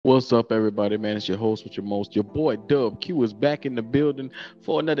What's up, everybody, man? It's your host with your most, your boy Dub Q is back in the building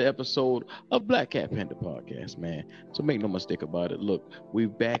for another episode of Black Cat Panther Podcast, man. So make no mistake about it. Look, we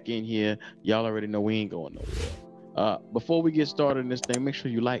back in here. Y'all already know we ain't going nowhere. Before we get started in this thing, make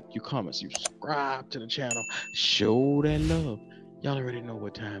sure you like, you comment, you subscribe to the channel, show that love. Y'all already know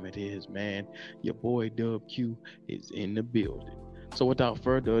what time it is, man. Your boy Dub Q is in the building. So without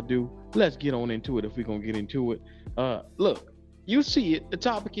further ado, let's get on into it if we're gonna get into it. Look. You see it. The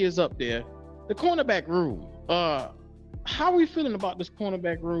topic is up there. The cornerback room. How are we feeling about this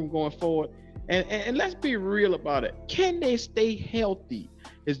cornerback room going forward? And let's be real about it. Can they stay healthy?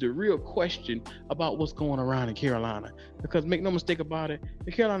 Is the real question about what's going around in Carolina. Because make no mistake about it,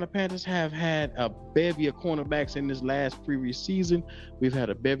 the Carolina Panthers have had a bevy of cornerbacks in this last previous season. We've had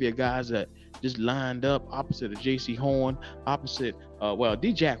a bevy of guys that just lined up opposite of J.C. Horn, opposite.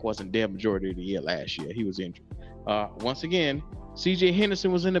 D-Jack wasn't there majority of the year last year. He was injured. Once again, C.J.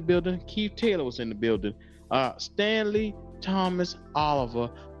 Henderson was in the building. Keith Taylor was in the building. Stanley Thomas Oliver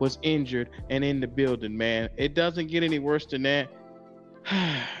was injured and in the building, man. It doesn't get any worse than that.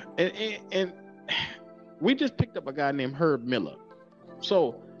 and we just picked up a guy named Herb Miller.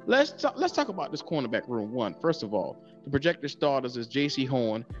 So let's talk about this cornerback room. First of all, the projected starters is J.C.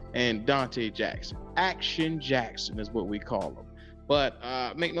 Horn and Dante Jackson. Action Jackson is what we call him.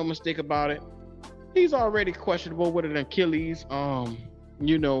 But make no mistake about it, he's already questionable with an Achilles. The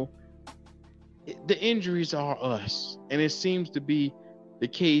injuries are us, and it seems to be the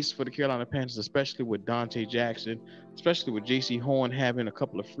case for the Carolina Panthers, especially with Dante Jackson, especially with J.C. Horn having a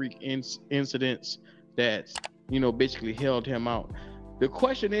couple of freak incidents that basically held him out. The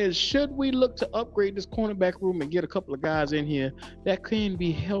question is, should we look to upgrade this cornerback room and get a couple of guys in here that can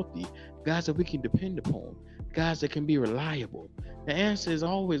be healthy, guys that we can depend upon, guys that can be reliable? The answer is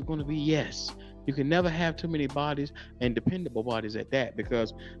always going to be yes. You can never have too many bodies, and dependable bodies at that,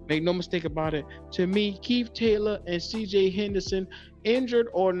 because make no mistake about it, to me, Keith Taylor and CJ Henderson, injured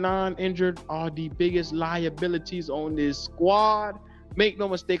or non-injured, are the biggest liabilities on this squad. Make no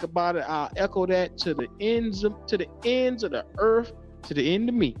mistake about it. I'll echo that to the ends of the earth, to the end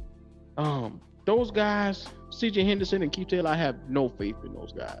of me. Those guys, CJ Henderson and Keith Taylor, I have no faith in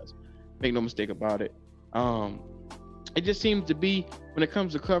those guys. Make no mistake about it. It just seems to be, when it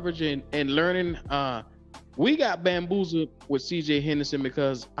comes to coverage and learning, we got bamboozled with CJ Henderson,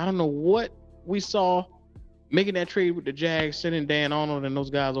 because I don't know what we saw making that trade with the Jags, sending Dan Arnold and those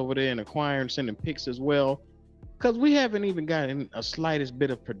guys over there and acquiring, sending picks as well, because we haven't even gotten a slightest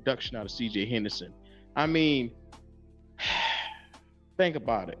bit of production out of CJ Henderson. I mean, think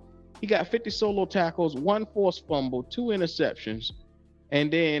about it. He got 50 solo tackles, 1 forced fumble, 2 interceptions, and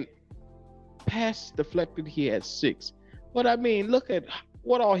then pass deflected, he had 6. But I mean, look at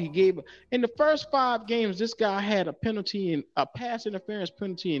what all he gave. In the first 5 games, this guy had a pass interference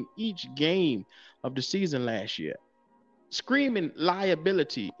penalty in each game of the season last year. Screaming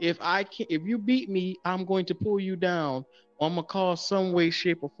liability. If you beat me, I'm going to pull you down, or I'm gonna cause some way,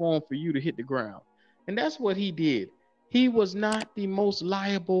 shape, or form for you to hit the ground. And that's what he did. He was not the most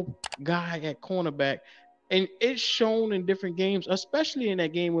liable guy at cornerback. And it's shown in different games, especially in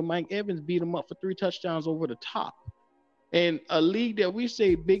that game when Mike Evans beat him up for 3 touchdowns over the top. In a league that we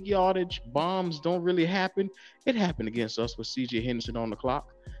say big yardage bombs don't really happen, it happened against us with CJ Henderson on the clock.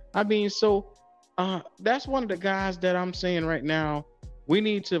 I mean, so that's one of the guys that I'm saying right now, we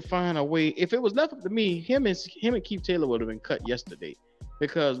need to find a way. If it was left up to me, him and Keith Taylor would have been cut yesterday,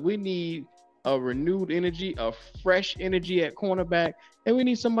 because we need a renewed energy, a fresh energy at cornerback, and we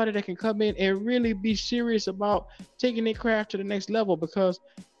need somebody that can come in and really be serious about taking their craft to the next level. Because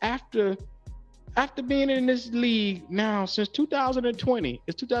after being in this league now since 2020,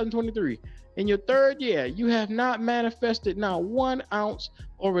 it's 2023, in your 3rd year, you have not manifested not 1 ounce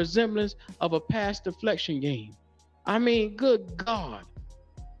or resemblance of a pass deflection game. I mean, good God.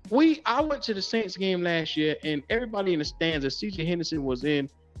 I went to the Saints game last year, and everybody in the stands that CJ Henderson was in,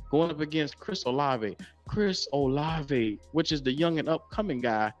 going up against Chris Olave, which is the young and upcoming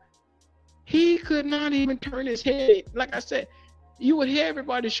guy, he could not even turn his head. Like I said, you would hear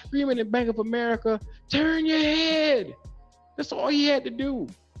everybody screaming in Bank of America, turn your head. That's all he had to do.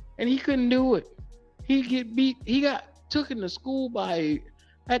 And he couldn't do it. He get beat. He got taken to school by,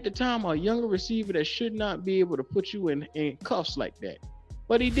 at the time, a younger receiver that should not be able to put you in cuffs like that.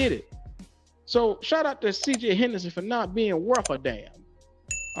 But he did it. So shout out to CJ Henderson for not being worth a damn.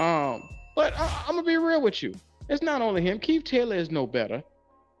 But I'm going to be real with you. It's not only him. Keith Taylor is no better.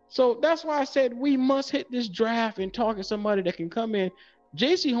 So that's why I said we must hit this draft and target somebody that can come in.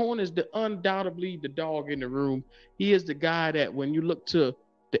 J.C. Horn is undoubtedly the dog in the room. He is the guy that when you look to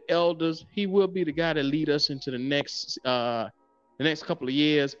the elders, he will be the guy that lead us into the the next couple of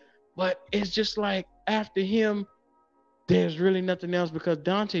years. But it's just like after him, there's really nothing else because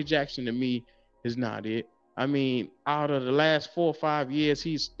Dante Jackson to me is not it. I mean, out of the last 4 or 5 years,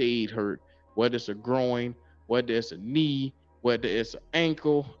 he's stayed hurt, whether it's a groin, whether it's a knee, whether it's an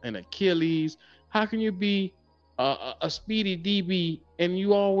ankle, an Achilles. How can you be a speedy DB and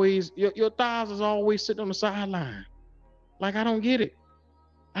you always, your thighs is always sitting on the sideline? Like, I don't get it.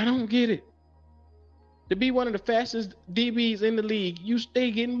 I don't get it. To be one of the fastest DBs in the league, you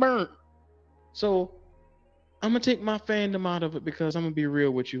stay getting burnt. So I'm going to take my fandom out of it because I'm going to be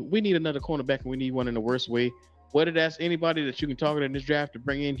real with you. We need another cornerback, and we need one in the worst way. Whether that's anybody that you can target in this draft to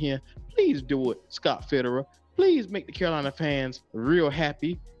bring in here, please do it, Scott Fitterer. Please make the Carolina fans real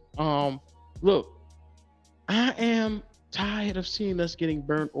happy. Look, I am tired of seeing us getting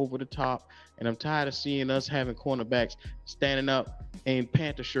burnt over the top, and I'm tired of seeing us having cornerbacks standing up in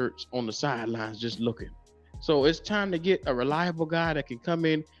Panther shirts on the sidelines just looking. So it's time to get a reliable guy that can come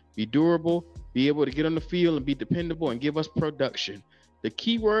in, be durable, be able to get on the field and be dependable and give us production. The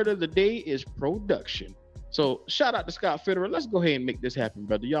key word of the day is production. So shout out to Scott Fitterer. Let's go ahead and make this happen,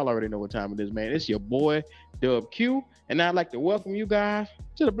 brother. Y'all already know what time it is, man. It's your boy, 𝐥𝐻, and I'd like to welcome you guys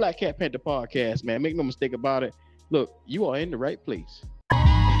to the Black Cat Panther podcast, man. Make no mistake about it. Look, you are in the right place.